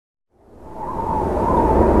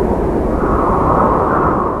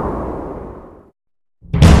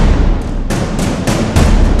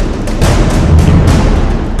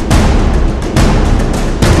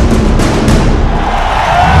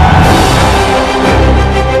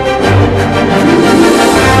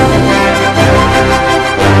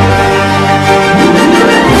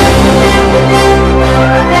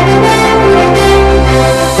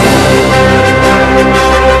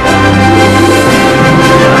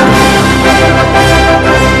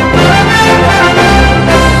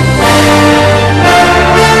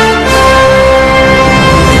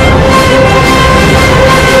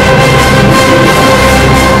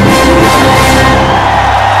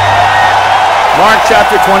Mark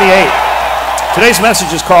chapter 28. Today's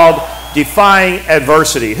message is called Defying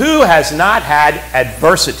Adversity. Who has not had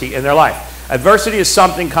adversity in their life? Adversity is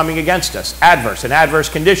something coming against us. Adverse, an adverse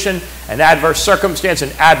condition, an adverse circumstance, an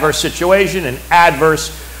adverse situation, an adverse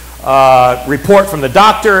report from the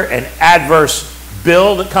doctor, an adverse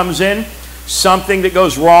bill that comes in, something that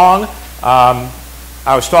goes wrong.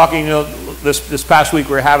 I was talking, this past week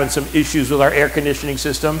we were having some issues with our air conditioning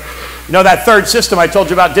system. You know, that third system I told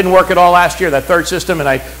you about didn't work at all last year, that third system, and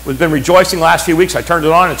I've been rejoicing the last few weeks. I turned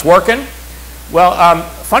it on, it's working. Well,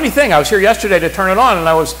 funny thing, I was here yesterday to turn it on, and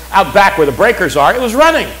I was out back where the breakers are. It was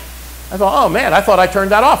running. I thought, oh man, I thought I turned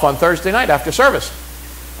that off on Thursday night after service.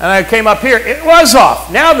 And I came up here, it was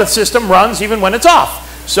off. Now the system runs even when it's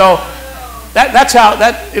off. So that's how,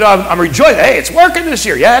 I'm rejoicing. Hey, it's working this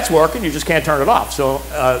year. Yeah, it's working. You just can't turn it off. So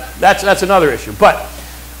that's another issue. But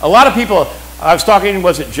a lot of people, I was talking,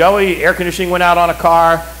 was it Joey? Air conditioning went out on a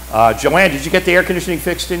car. Joanne, did you get the air conditioning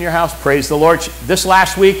fixed in your house? Praise the Lord. This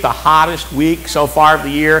last week, the hottest week so far of the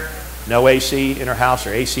year, no AC in her house,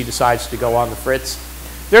 or AC decides to go on the fritz.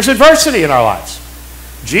 There's adversity in our lives.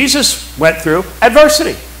 Jesus went through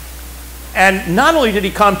adversity. And not only did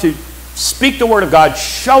he come to speak the Word of God,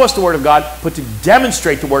 show us the Word of God, but to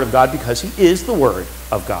demonstrate the Word of God, because he is the Word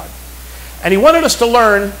of God. And he wanted us to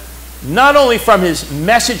learn not only from his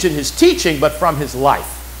message and his teaching, but from his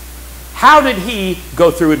life. How did he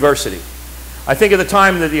go through adversity? I think at the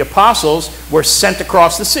time that the apostles were sent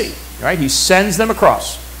across the sea, right? He sends them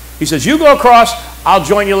across. He says, you go across, I'll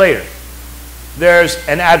join you later. There's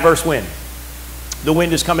an adverse wind. The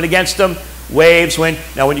wind is coming against them. Waves, wind.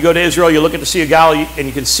 Now, when you go to Israel, you look at the Sea of Galilee, and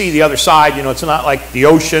you can see the other side. You know, it's not like the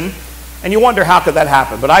ocean. And you wonder, how could that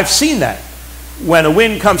happen? But I've seen that. When a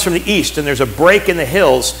wind comes from the east, and there's a break in the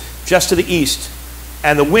hills just to the east,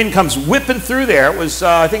 and the wind comes whipping through there. It was,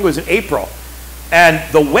 I think it was in April. And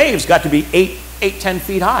the waves got to be 10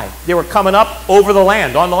 feet high. They were coming up over the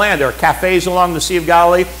land, on the land. There were cafes along the Sea of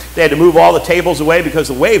Galilee. They had to move all the tables away because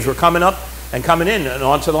the waves were coming up and coming in and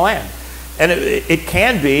onto the land. And it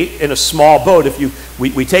can be in a small boat. If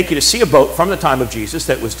we take you to see a boat from the time of Jesus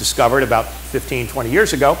that was discovered about 15, 20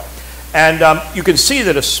 years ago. And you can see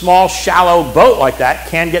that a small, shallow boat like that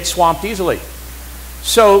can get swamped easily.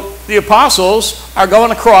 So the apostles are going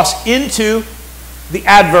across into the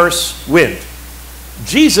adverse wind.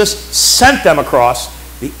 Jesus sent them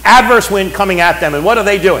across, the adverse wind coming at them. And what are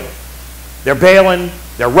they doing? They're bailing,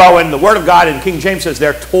 they're rowing. The Word of God in King James says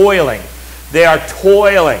they're toiling. They are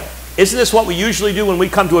toiling. Isn't this what we usually do when we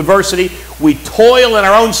come to adversity? We toil in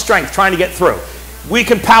our own strength trying to get through. We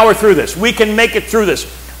can power through this. We can make it through this.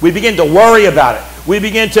 We begin to worry about it. We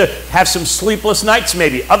begin to have some sleepless nights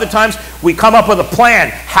maybe. Other times we come up with a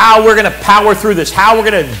plan how we're going to power through this, how we're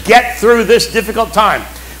going to get through this difficult time.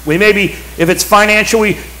 We maybe, if it's financial,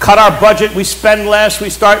 we cut our budget, we spend less, we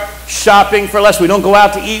start shopping for less, we don't go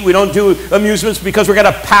out to eat, we don't do amusements because we're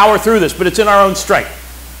going to power through this, but it's in our own strength.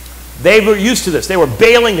 They were used to this. They were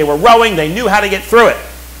bailing, they were rowing, they knew how to get through it.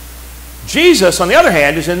 Jesus, on the other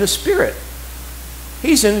hand, is in the Spirit.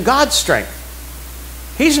 He's in God's strength.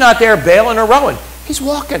 He's not there bailing or rowing. He's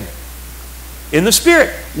walking in the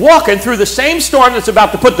Spirit. Walking through the same storm that's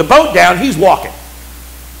about to put the boat down, he's walking.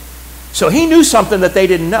 So he knew something that they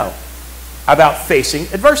didn't know about facing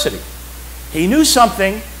adversity. He knew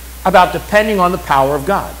something about depending on the power of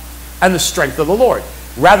God and the strength of the Lord,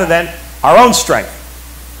 rather than our own strength.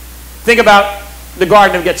 Think about the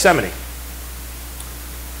Garden of Gethsemane.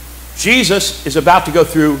 Jesus is about to go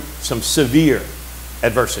through some severe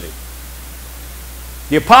adversity.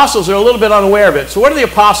 The apostles are a little bit unaware of it. So what are the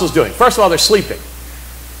apostles doing? First of all, they're sleeping.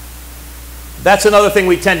 That's another thing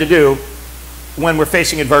we tend to do when we're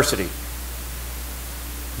facing adversity.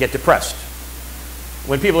 Get depressed.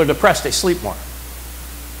 When people are depressed, they sleep more.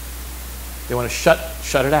 They want to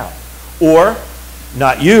shut it out. Or,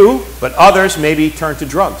 not you, but others maybe turn to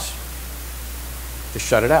drugs to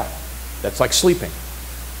shut it out. That's like sleeping.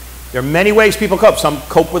 There are many ways people cope. Some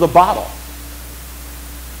cope with a bottle.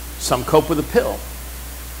 Some cope with a pill.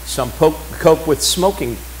 Some cope with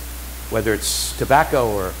smoking, whether it's tobacco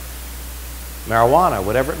or marijuana,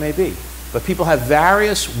 whatever it may be. But people have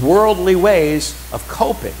various worldly ways of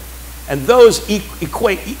coping. And those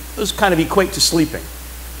kind of equate to sleeping.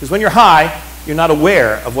 Because when you're high, you're not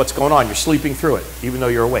aware of what's going on. You're sleeping through it, even though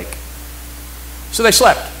you're awake. So they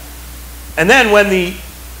slept. And then when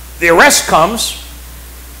the arrest comes,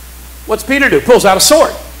 what's Peter do? Pulls out a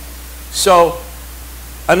sword. So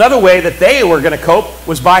another way that they were going to cope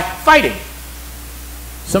was by fighting.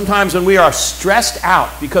 Sometimes when we are stressed out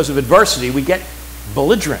because of adversity, we get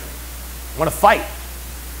belligerent. We want to fight.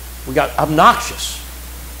 We got obnoxious.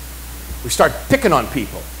 We start picking on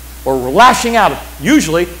people. or we're lashing out,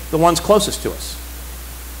 usually the ones closest to us.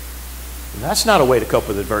 And that's not a way to cope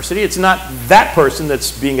with adversity. It's not that person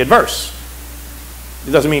that's being adverse.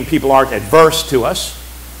 It doesn't mean people aren't adverse to us.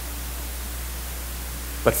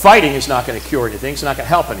 But fighting is not going to cure anything. It's not going to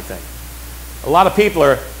help anything. A lot of people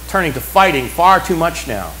are turning to fighting far too much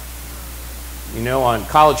now. You know, on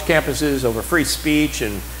college campuses, over free speech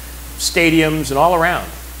and stadiums and all around.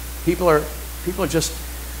 People are just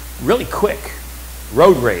really quick.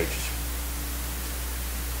 Road rage.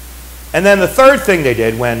 And then the third thing they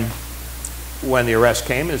did when the arrest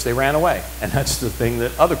came is they ran away. And that's the thing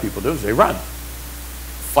that other people do, is they run.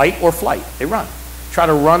 Fight or flight. They run. Try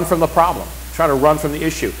to run from the problem. Try to run from the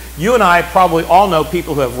issue. You and I probably all know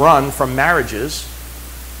people who have run from marriages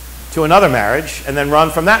to another marriage and then run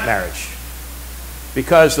from that marriage.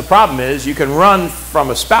 Because the problem is you can run from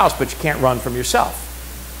a spouse, but you can't run from yourself.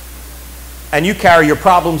 And you carry your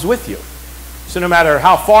problems with you. So no matter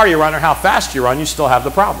how far you run or how fast you run, you still have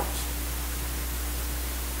the problems.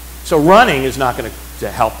 So running is not going to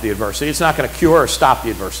help the adversity. It's not going to cure or stop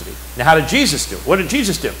the adversity. Now, how did Jesus do? What did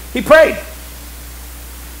Jesus do? He prayed.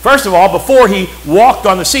 First of all, before he walked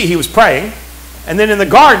on the sea, he was praying. And then in the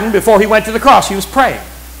garden, before he went to the cross, he was praying.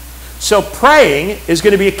 So praying is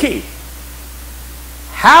going to be a key.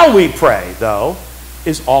 How we pray, though,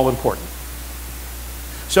 is all important.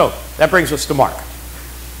 So that brings us to Mark.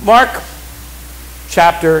 Mark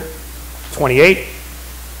chapter 28.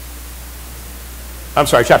 I'm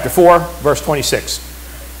sorry, chapter 4, verse 26.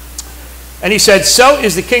 And he said, "So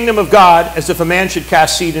is the kingdom of God as if a man should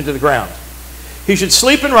cast seed into the ground. He should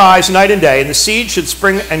sleep and rise night and day, and the seed should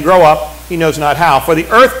spring and grow up, he knows not how. For the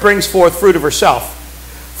earth brings forth fruit of herself.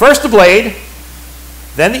 First the blade,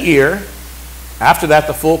 then the ear, after that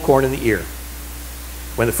the full corn in the ear.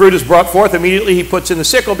 When the fruit is brought forth, immediately he puts in the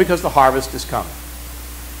sickle, because the harvest is come."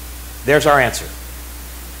 There's our answer.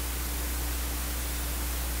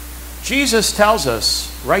 Jesus tells us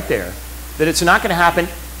right there that it's not going to happen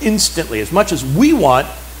instantly. As much as we want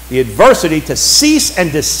the adversity to cease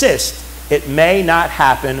and desist, it may not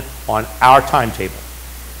happen on our timetable.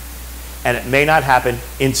 And it may not happen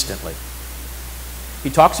instantly. He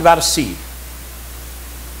talks about a seed.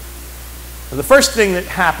 And the first thing that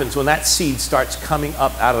happens when that seed starts coming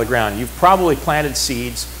up out of the ground, you've probably planted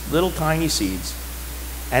seeds, little tiny seeds.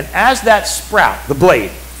 And as that sprout, the blade,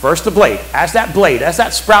 first the blade, as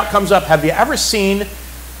that sprout comes up, have you ever seen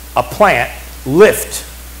a plant lift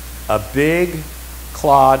a big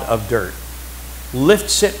clod of dirt?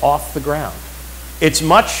 Lifts it off the ground. It's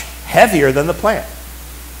much heavier than the plant,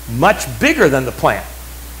 much bigger than the plant.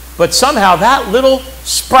 But somehow that little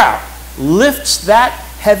sprout lifts that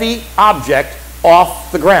heavy object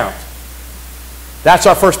off the ground. That's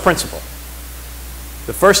our first principle.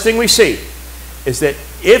 The first thing we see is that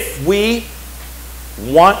if we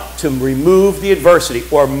want to remove the adversity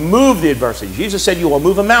or move the adversity, Jesus said you will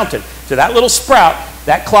move a mountain. So that little sprout,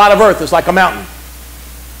 that clod of earth is like a mountain.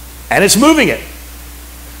 And it's moving it.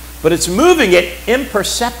 But it's moving it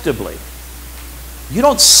imperceptibly. You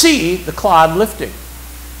don't see the clod lifting.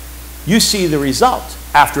 You see the result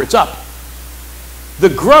after it's up. The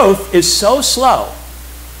growth is so slow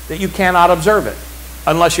that you cannot observe it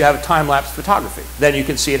unless you have a time-lapse photography. Then you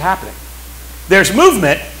can see it happening. There's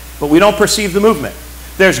movement, but we don't perceive the movement.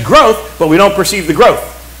 There's growth, but we don't perceive the growth.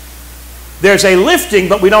 There's a lifting,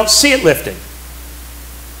 but we don't see it lifting.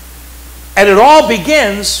 And it all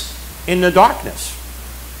begins in the darkness.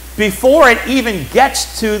 Before it even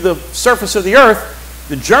gets to the surface of the earth,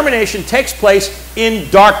 the germination takes place in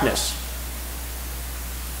darkness.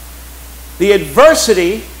 The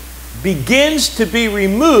adversity begins to be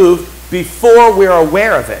removed before we're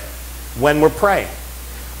aware of it when we're praying.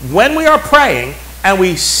 When we are praying and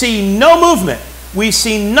we see no movement, we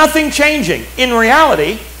see nothing changing, in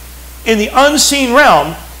reality, in the unseen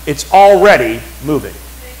realm, it's already moving.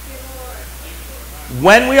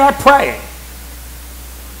 When we are praying,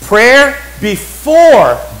 prayer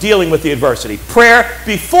before dealing with the adversity, prayer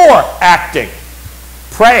before acting,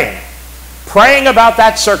 praying about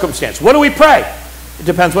that circumstance. What do we pray? It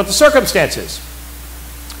depends what the circumstance is.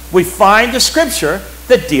 We find the scripture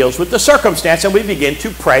that deals with the circumstance and we begin to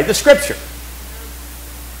pray the scripture.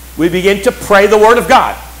 We begin to pray the word of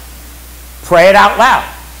God. Pray it out loud.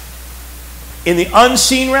 In the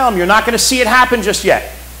unseen realm, you're not going to see it happen just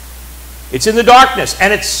yet. It's in the darkness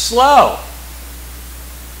and it's slow.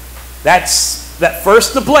 That's that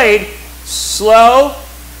first the blade, slow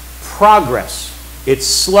progress. It's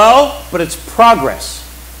slow, but it's progress.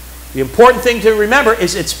 The important thing to remember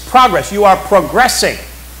is it's progress. You are progressing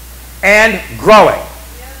and growing.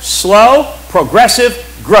 Slow,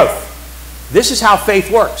 progressive growth. This is how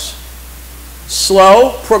faith works.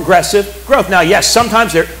 slow, progressive growth. Now, yes,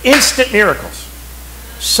 sometimes there are instant miracles.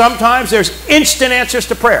 Sometimes there's instant answers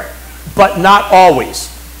to prayer, but not always.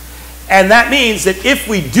 And that means that if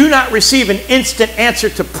we do not receive an instant answer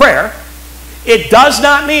to prayer, it does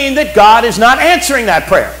not mean that God is not answering that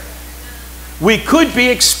prayer. We could be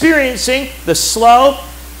experiencing the slow,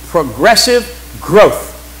 progressive growth.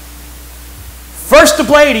 First the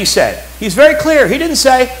blade, he said. He's very clear. He didn't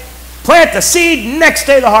say, plant the seed, next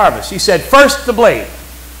day the harvest. He said, first the blade.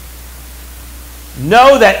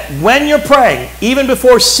 Know that when you're praying, even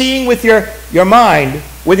before seeing with your mind,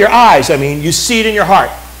 with your eyes, you see it in your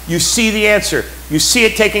heart. You see the answer. You see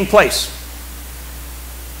it taking place.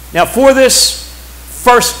 Now, for this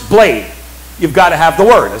first blade, you've got to have the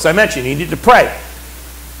Word. As I mentioned, you need to pray.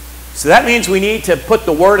 So that means we need to put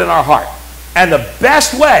the Word in our heart. And the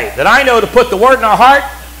best way that I know to put the Word in our heart,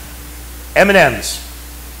 M&Ms.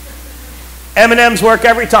 M&Ms work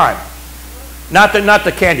every time. Not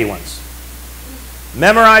the candy ones.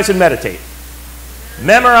 Memorize and meditate.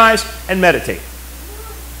 Memorize and meditate.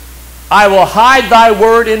 I will hide thy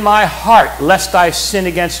word in my heart, lest I sin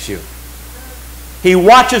against you. He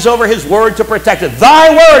watches over his word to protect it.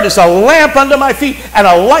 Thy word is a lamp unto my feet and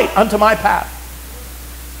a light unto my path.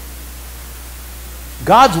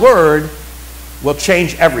 God's word will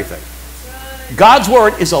change everything. God's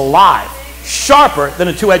word is alive, sharper than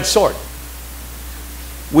a two-edged sword.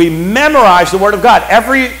 We memorize the Word of God.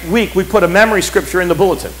 Every week we put a memory scripture in the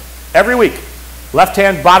bulletin. Every week.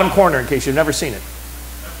 Left-hand bottom corner in case you've never seen it.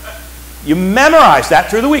 You memorize that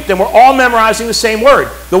through the week. Then we're all memorizing the same Word.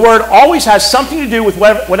 The Word always has something to do with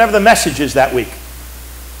whatever the message is that week.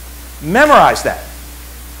 Memorize that.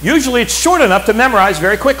 Usually it's short enough to memorize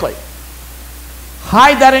very quickly.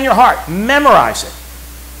 Hide that in your heart. Memorize it.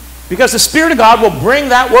 Because the Spirit of God will bring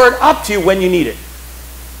that Word up to you when you need it.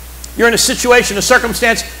 You're in a situation, a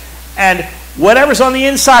circumstance, and whatever's on the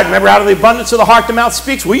inside, remember, out of the abundance of the heart, the mouth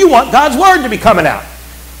speaks. Well, you want God's word to be coming out.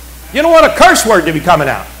 You don't want a curse word to be coming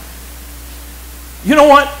out. You don't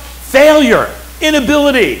want failure,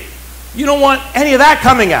 inability. You don't want any of that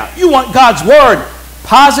coming out. You want God's word,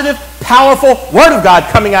 positive, powerful word of God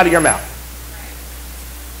coming out of your mouth.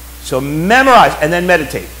 So memorize and then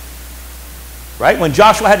meditate. Right? When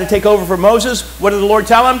Joshua had to take over for Moses, what did the Lord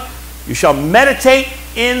tell him? You shall meditate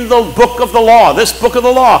in the book of the law. This book of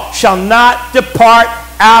the law shall not depart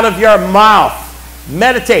out of your mouth.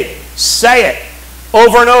 Meditate. Say it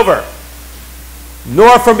over and over.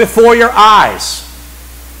 Nor from before your eyes.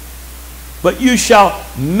 But you shall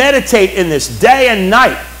meditate in this day and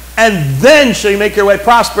night, and then shall you make your way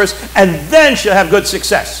prosperous, and then shall have good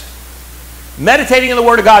success. Meditating in the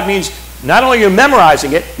Word of God means not only are you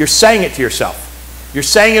memorizing it, you're saying it to yourself. You're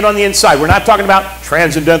saying it on the inside. We're not talking about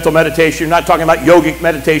transcendental meditation. We're not talking about yogic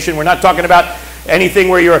meditation. We're not talking about anything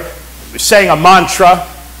where you're saying a mantra.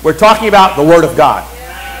 We're talking about the Word of God.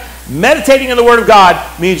 Meditating in the Word of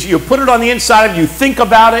God means you put it on the inside of you, think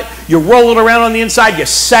about it, you roll it around on the inside, you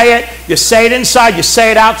say it inside, you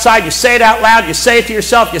say it outside, you say it out loud, you say it to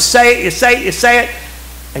yourself, you say it,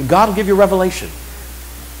 and God will give you revelation.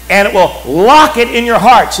 And it will lock it in your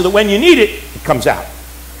heart so that when you need it, it comes out.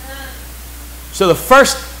 So the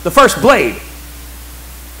first blade,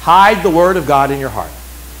 hide the Word of God in your heart.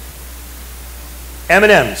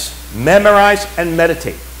 M&Ms, memorize and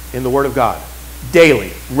meditate in the Word of God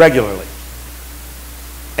daily, regularly.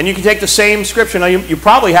 And you can take the same scripture. Now you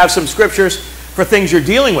probably have some scriptures for things you're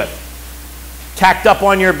dealing with tacked up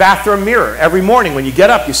on your bathroom mirror every morning. When you get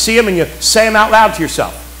up, you see them and you say them out loud to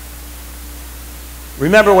yourself.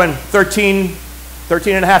 Remember when 13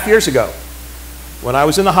 and a half years ago, when I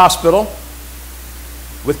was in the hospital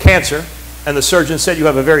with cancer, and the surgeon said you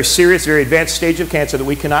have a very serious, very advanced stage of cancer that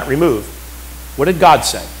we cannot remove. What did God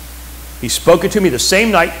say? He spoke it to me the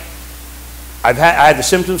same night. I had the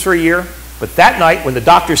symptoms for a year, but that night when the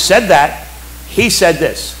doctor said that, he said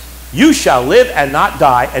this: you shall live and not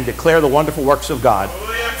die and declare the wonderful works of God.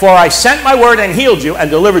 For I sent my word and healed you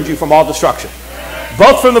and delivered you from all destruction.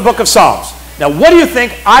 Both from the book of Psalms. Now what do you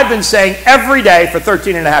think I've been saying every day for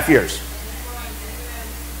 13 and a half years?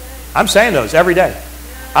 I'm saying those every day.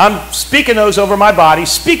 I'm speaking those over my body,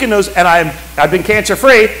 speaking those, and I've been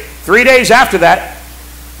cancer-free. 3 days after that,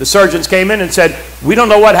 the surgeons came in and said, we don't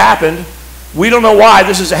know what happened. We don't know why.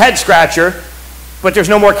 This is a head scratcher, but there's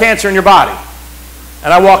no more cancer in your body.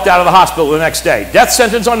 And I walked out of the hospital the next day. Death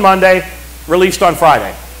sentence on Monday, released on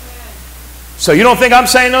Friday. So you don't think I'm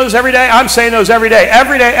saying those every day? I'm saying those every day,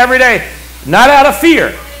 every day, every day. Not out of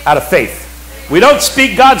fear, out of faith. We don't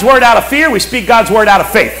speak God's word out of fear. We speak God's word out of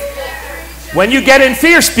faith. When you get in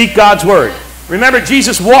fear, speak God's word. Remember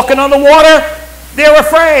Jesus walking on the water? They were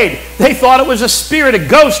afraid. They thought it was a spirit, a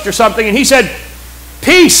ghost or something. And he said,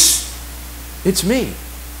 peace, it's me.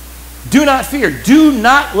 Do not fear. Do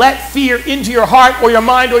not let fear into your heart or your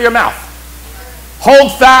mind or your mouth.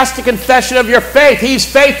 Hold fast the confession of your faith. He's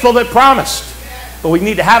faithful that promised. But we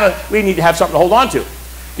need to have something to hold on to.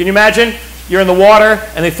 Can you imagine? You're in the water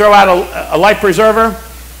and they throw out a life preserver,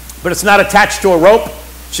 but it's not attached to a rope.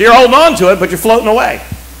 So you're holding on to it, but you're floating away.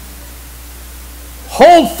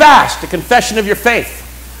 Hold fast the confession of your faith.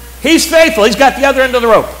 He's faithful. He's got the other end of the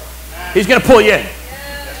rope. He's going to pull you in.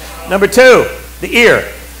 Number 2, the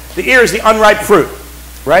ear. The ear is the unripe fruit,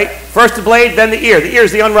 right? First the blade, then the ear. The ear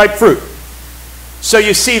is the unripe fruit. So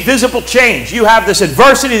you see visible change. You have this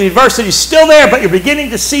adversity. The adversity is still there, but you're beginning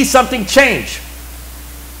to see something change.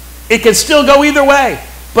 It can still go either way,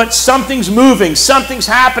 but something's moving. Something's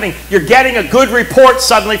happening. You're getting a good report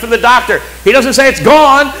suddenly from the doctor. He doesn't say it's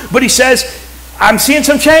gone, but he says, I'm seeing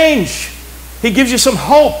some change. He gives you some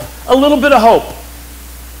hope, a little bit of hope.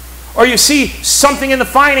 Or you see something in the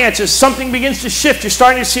finances, something begins to shift. You're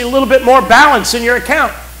starting to see a little bit more balance in your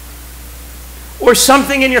account. Or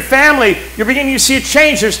something in your family, you're beginning to see a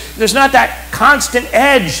change. There's not that constant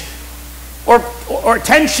edge or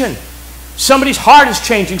tension. Somebody's heart is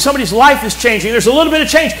changing. Somebody's life is changing. There's a little bit of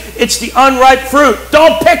change. It's the unripe fruit.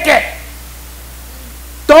 Don't pick it.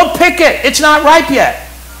 Don't pick it. It's not ripe yet.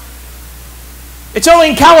 It's only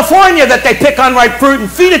in California that they pick unripe fruit and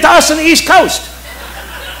feed it to us on the East Coast.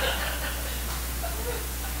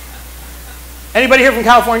 Anybody here from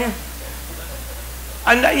California?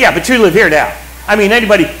 Yeah, but you live here now. I mean,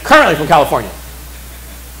 anybody currently from California?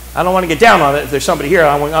 I don't want to get down on it. If there's somebody here,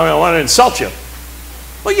 I don't want to insult you.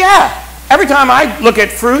 Well, yeah. Every time I look at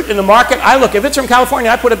fruit in the market, if it's from California,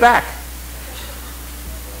 I put it back.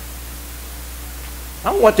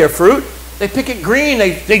 I don't want their fruit. They pick it green.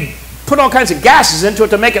 They put all kinds of gases into it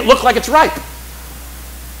to make it look like it's ripe.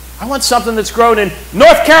 I want something that's grown in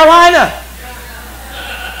North Carolina,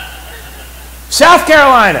 South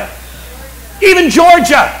Carolina, even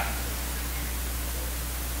Georgia.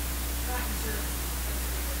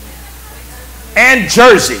 And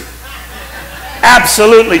Jersey.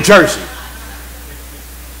 Absolutely Jersey.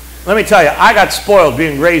 Let me tell you, I got spoiled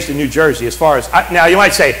being raised in New Jersey as far as, now you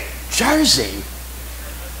might say, Jersey?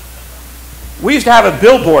 We used to have a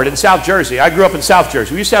billboard in South Jersey. I grew up in South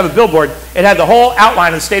Jersey. We used to have a billboard. It had the whole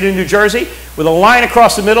outline of the state of New Jersey with a line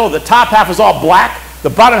across the middle. The top half was all black.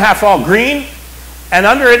 The bottom half all green. And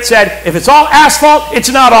under it said, if it's all asphalt, it's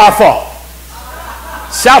not our fault.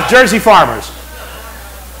 South Jersey farmers.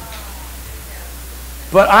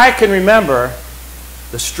 But I can remember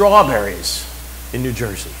the strawberries in New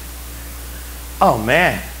Jersey. Oh,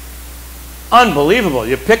 man. Unbelievable.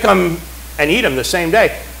 You pick them and eat them the same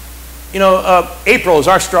day. You know, April is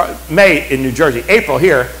our May in New Jersey. April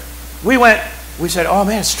here, we said, oh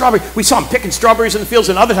man, strawberry. We saw them picking strawberries in the fields,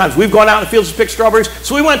 and other times we've gone out in the fields to pick strawberries.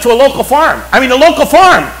 So we went to a local farm. I mean, a local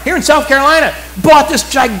farm here in South Carolina bought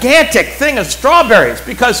this gigantic thing of strawberries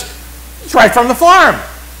because it's right from the farm.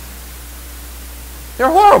 They're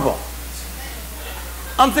horrible.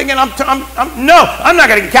 I'm thinking, no, I'm not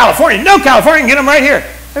going to get California. No, California can get them right here.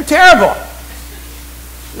 They're terrible.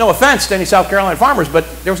 No offense to any South Carolina farmers, but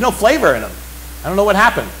there was no flavor in them. I don't know what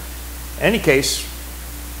happened. In any case,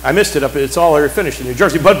 I missed it it's all already finished in New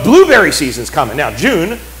Jersey. But blueberry season's coming. Now,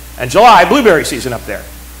 June and July, blueberry season up there.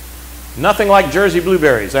 Nothing like Jersey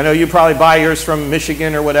blueberries. I know you probably buy yours from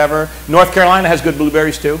Michigan or whatever. North Carolina has good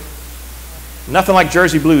blueberries too. Nothing like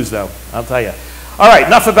Jersey blues, though, I'll tell you. All right,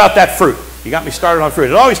 enough about that fruit. You got me started on fruit.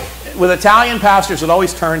 It always, with Italian pastors, it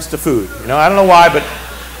always turns to food. You know, I don't know why, but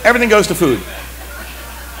everything goes to food.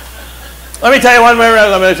 Let me tell you one.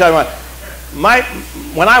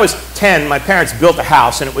 When I was 10, my parents built a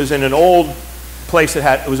house, and it was in an old place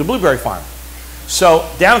it was a blueberry farm. So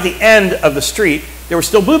down at the end of the street, there were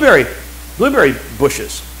still blueberry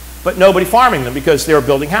bushes, but nobody farming them because they were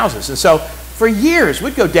building houses. And so for years,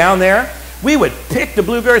 we'd go down there. We would pick the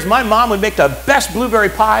blueberries. My mom would make the best blueberry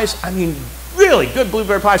pies. I mean, really good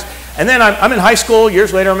blueberry pies. And then I'm in high school.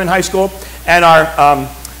 Years later, I'm in high school, and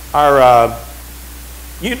our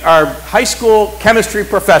high school chemistry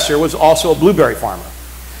professor was also a blueberry farmer.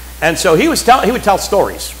 And so he would tell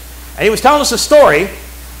stories. And he was telling us a story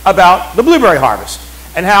about the blueberry harvest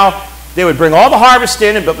and how they would bring all the harvest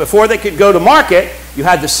in, but before they could go to market, you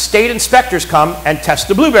had the state inspectors come and test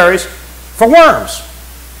the blueberries for worms.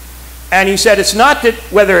 And he said it's not that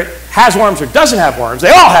whether it has worms or doesn't have worms. They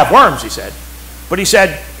all have worms, he said. But he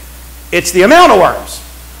said it's the amount of worms.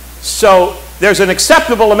 So there's an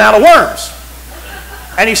acceptable amount of worms.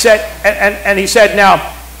 And he said,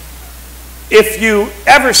 now, if you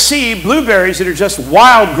ever see blueberries that are just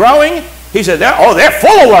wild growing, He said, they're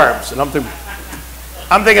full of worms. And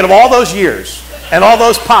I'm thinking of all those years and all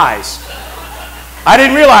those pies. I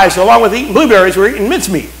didn't realize, along with eating blueberries, we're eating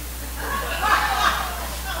mincemeat.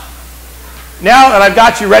 Now that I've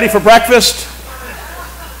got you ready for breakfast,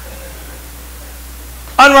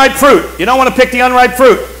 unripe fruit. You don't want to pick the unripe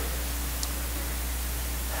fruit.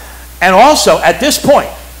 And also, at this point,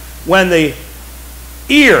 when the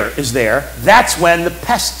ear is there, that's when the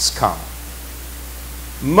pests come.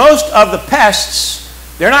 Most of the pests,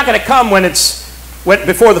 they're not going to come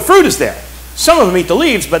before the fruit is there. Some of them eat the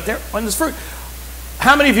leaves, but when there's fruit.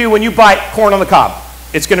 How many of you, when you buy corn on the cob,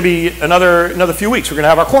 it's going to be another few weeks, we're going to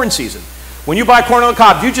have our corn season. When you buy corn on the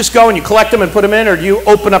cob, do you just go and you collect them and put them in, or do you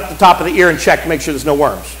open up the top of the ear and check to make sure there's no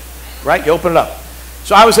worms? Right? You open it up.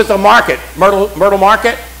 So I was at the market, Myrtle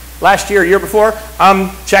Market, last year, year before. I'm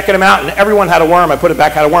checking them out, and everyone had a worm. I put it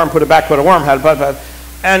back, had a worm, put it back, put a worm,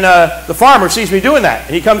 and the farmer sees me doing that,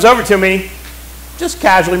 and he comes over to me, just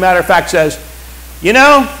casually, matter of fact, says, you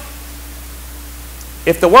know,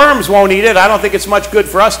 if the worms won't eat it, I don't think it's much good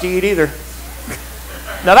for us to eat either.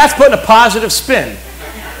 Now that's putting a positive spin.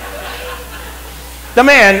 The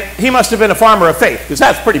man, he must have been a farmer of faith, because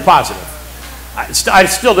that's pretty positive. I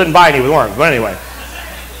still didn't buy any with worms, but anyway.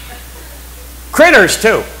 Critters,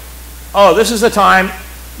 too. Oh, this is the time.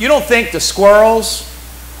 You don't think the squirrels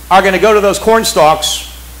are going to go to those corn stalks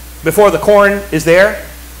before the corn is there?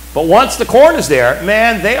 But once the corn is there,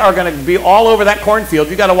 man, they are going to be all over that cornfield.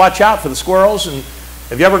 You got to watch out for the squirrels. And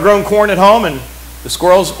have you ever grown corn at home and the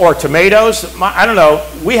squirrels, or tomatoes? I don't know.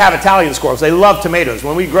 We have Italian squirrels. They love tomatoes.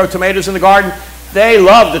 When we grow tomatoes in the garden, they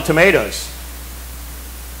love the tomatoes.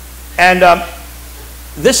 And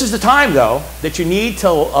this is the time, though, that you need to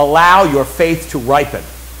allow your faith to ripen.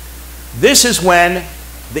 This is when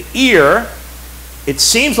the ear, it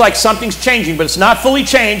seems like something's changing, but it's not fully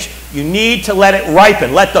changed. You need to let it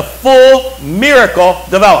ripen. Let the full miracle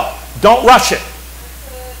develop. Don't rush it.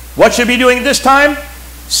 What should you be doing at this time?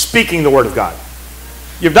 Speaking the Word of God.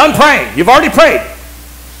 You've done praying. You've already prayed.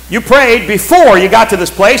 You prayed before you got to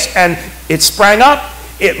this place, and it sprang up.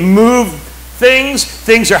 It moved things.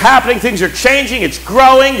 Things are happening. Things are changing. It's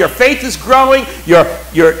growing. Your faith is growing.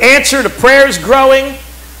 Your answer to prayer is growing.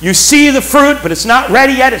 You see the fruit, but it's not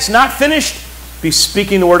ready yet. It's not finished. Be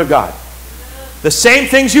speaking the Word of God. The same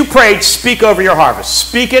things you prayed, speak over your harvest.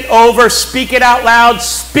 Speak it over. Speak it out loud.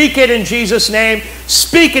 Speak it in Jesus' name.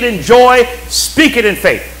 Speak it in joy. Speak it in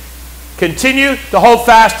faith. Continue to hold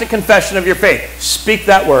fast to confession of your faith. Speak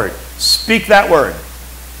that word. Speak that word.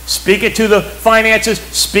 Speak it to the finances.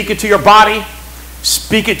 Speak it to your body.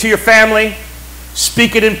 Speak it to your family.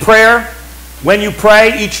 Speak it in prayer. When you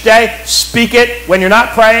pray each day, speak it. When you're not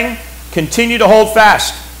praying, continue to hold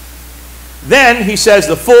fast. Then he says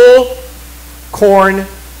the full corn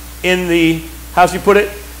in the, how's he put it?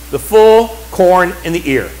 The full corn in the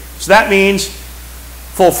ear. So that means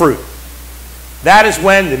full fruit. That is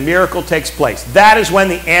when the miracle takes place. That is when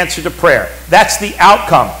the answer to prayer. That's the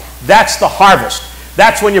outcome. That's the harvest.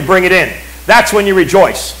 That's when you bring it in. That's when you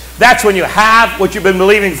rejoice. That's when you have what you've been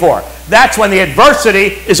believing for. That's when the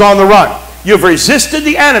adversity is on the run. You've resisted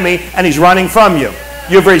the enemy, and he's running from you.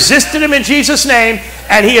 You've resisted him in Jesus' name,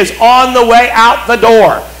 and he is on the way out the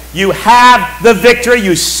door. You have the victory.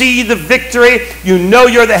 You see the victory. You know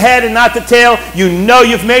you're the head and not the tail. You know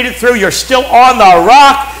you've made it through. You're still on the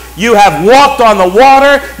rock. You have walked on the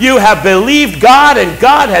water. You have believed God, and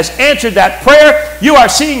God has answered that prayer. You are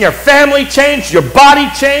seeing your family change, your body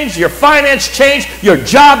change, your finance change, your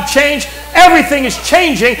job change. Everything is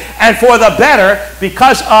changing, and for the better,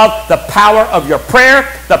 because of the power of your prayer,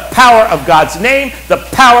 the power of God's name, the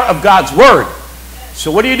power of God's word.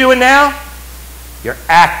 So what are you doing now? You're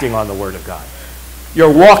acting on the word of God.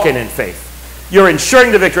 You're walking in faith. You're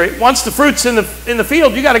ensuring the victory. Once the fruit's in the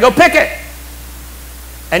field, you got to go pick it.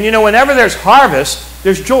 And you know, whenever there's harvest,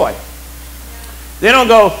 there's joy. They don't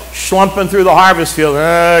go slumping through the harvest field.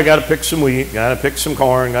 Got to pick some wheat, got to pick some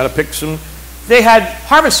corn, got to pick some. They had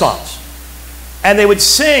harvest songs. And they would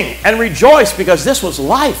sing and rejoice because this was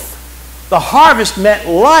life. The harvest meant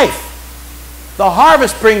life. The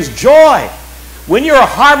harvest brings joy. When you're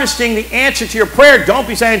harvesting the answer to your prayer, don't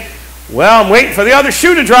be saying, well, I'm waiting for the other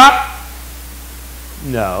shoe to drop.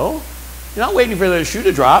 No, you're not waiting for the other shoe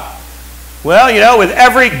to drop. Well, you know, with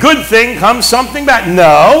every good thing comes something bad.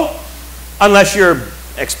 No, unless you're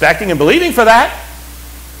expecting and believing for that.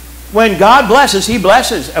 When God blesses, he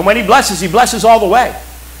blesses. And when he blesses all the way.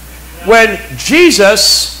 When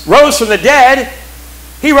Jesus rose from the dead,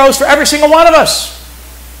 he rose for every single one of us.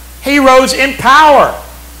 He rose in power.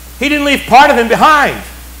 He didn't leave part of him behind.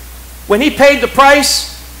 When he paid the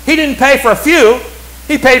price, he didn't pay for a few,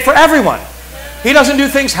 he paid for everyone. He doesn't do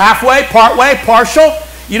things halfway, partway, partial.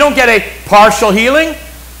 You don't get a partial healing.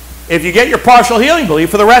 If you get your partial healing, believe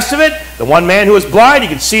for the rest of it. The one man who was blind, he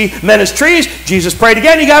could see men as trees. Jesus prayed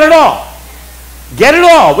again, he got it all. Get it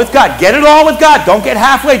all with God. Get it all with God. Don't get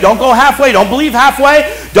halfway. Don't go halfway. Don't believe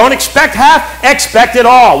halfway. Don't expect half. Expect it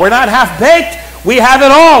all. We're not half-baked. We have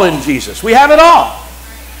it all in Jesus. We have it all.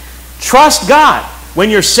 Trust God. When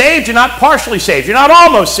you're saved, you're not partially saved. You're not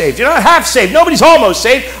almost saved. You're not half saved. Nobody's almost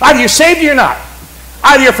saved. Either you're saved or you're not.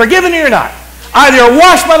 Either you're forgiven or you're not. Either you're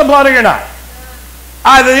washed by the blood or you're not.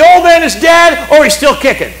 Either the old man is dead or he's still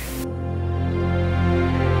kicking.